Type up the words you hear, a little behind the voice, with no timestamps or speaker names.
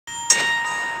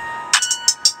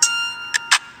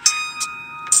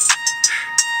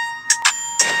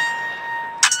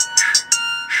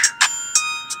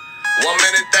1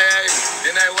 minute they hate me,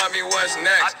 then they love me, what's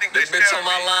next? This bitch on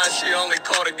my line, she only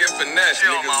called to get finesse.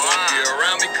 Niggas won't be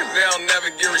around me cause they'll never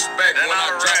get respect. When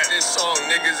I drop this song,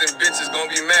 niggas and bitches gon'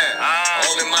 be mad.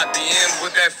 All in my DMs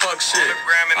with that fuck shit.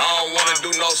 I don't wanna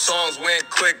do no songs, we ain't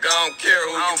quick, I don't care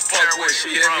who you fuck with.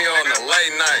 She hit me on the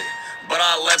late night, but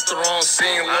I left her on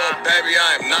scene, little baby,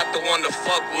 I am not the one to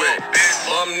fuck with.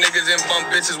 Bum niggas and bum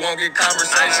bitches won't get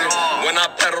conversation. When I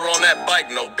pedal on that bike,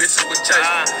 no bitches would chase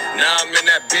me. Now I'm in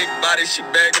that big body, she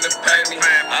begging to pay me.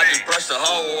 I just brushed the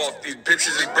hoe off, these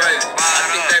bitches is brazen. I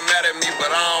think they mad at me,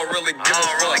 but I don't really give a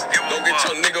fuck. Go get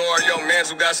your nigga or your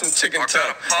mans who got some chicken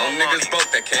tuck. Them niggas broke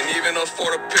that can't even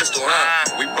afford a pistol,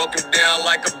 huh? We broke him down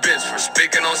like a bitch for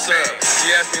speaking on sub.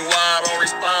 She asked me why I don't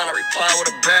respond, I reply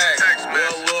with a bag.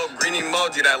 Little green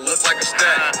emoji that looks like a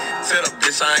stack. Tell the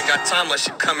bitch I ain't got time like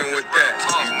she coming with that.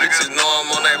 These bitches know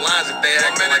I'm on their lines if they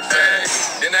acting like that.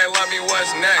 Then they love me,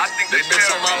 what's next? This bitch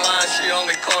on my line, she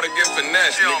only called to get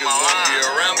finesse. Niggas won't be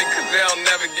around me cause they'll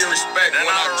never get respect. When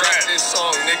I drop this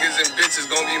song, niggas and bitches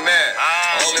gon' be mad.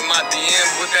 All in my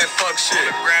DMs with that fuck shit.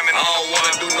 I don't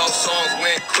wanna do no songs,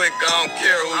 we ain't quick, I don't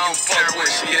care who you fuck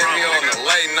with. She hit me on the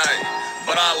late night,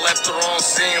 but I left her on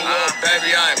scene, little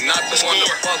baby, I am not the one to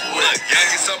fuck with. Look,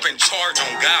 youngest up in charge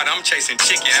on God, I'm chasing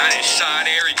chicken. I done shot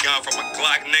every gun from a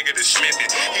Glock nigga to Smithy.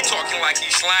 He talking like he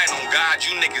sliding on God,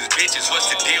 you niggas bitches, what's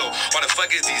the deal? Why the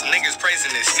fuck is these niggas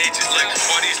praising the snitches? Look,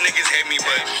 all these niggas hate me,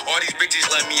 but all these bitches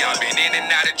love me. I've been in and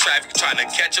out of traffic, trying to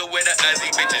catch up with a Uzi.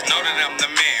 Bitches know that I'm the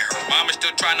man, her mama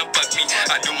still trying to fuck me.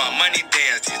 I do my money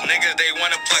dance, these niggas, they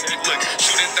wanna pluck me. Look,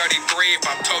 shooting 33 if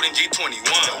I'm toting G21.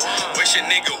 Wish a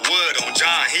nigga would on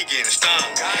John, he getting stung.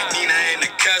 Nina in the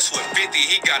cuss with 50,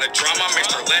 he got a drum. I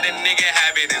Mr. Let a nigga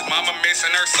have it, his mama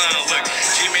missing her son. Look,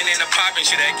 G-Man in the poppin'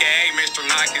 shit, aka Mr.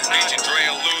 Knock his bitch and Dre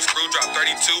a loose screw, drop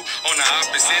 32 on the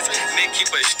opposites. Nick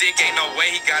keep a stick, ain't no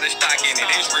way he got a stock in it.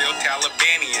 It's real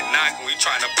Talibanian knockin', we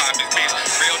tryna pop his bitch.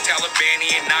 Real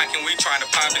Talibanian knockin', we tryna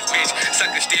pop his bitch.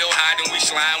 Sucker still hiding, we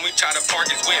slime, we try to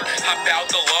park his whip. Hop out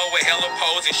the low with hella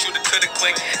pose and shoot it to the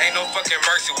click. Ain't no fucking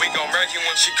mercy, we gon' murk you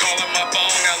when she callin' my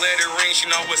phone. I let it ring, she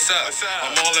know what's up.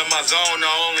 I'm all in my zone,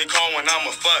 I only call when I'm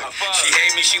a fuck. She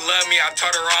hate me, she love me, I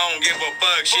told her I don't give a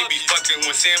fuck. She be fucking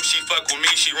with Sim, she fuck with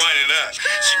me, she run it up.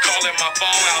 She callin' my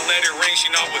phone, I let it ring, she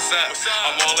know what's up.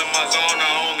 I'm all in my zone, I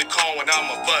only call when I'm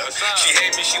a fuck. She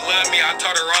hate me, she love me, I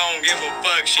told her I don't give a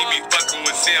fuck. She be fucking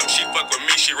with Sim, she fuck with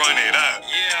me, she run it up.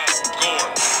 Yeah, score.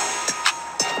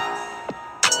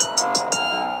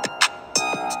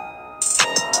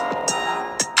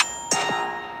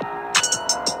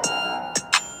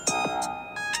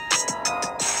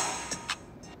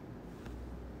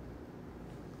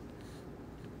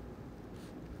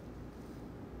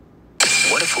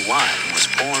 What if Hawaiian was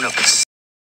born of a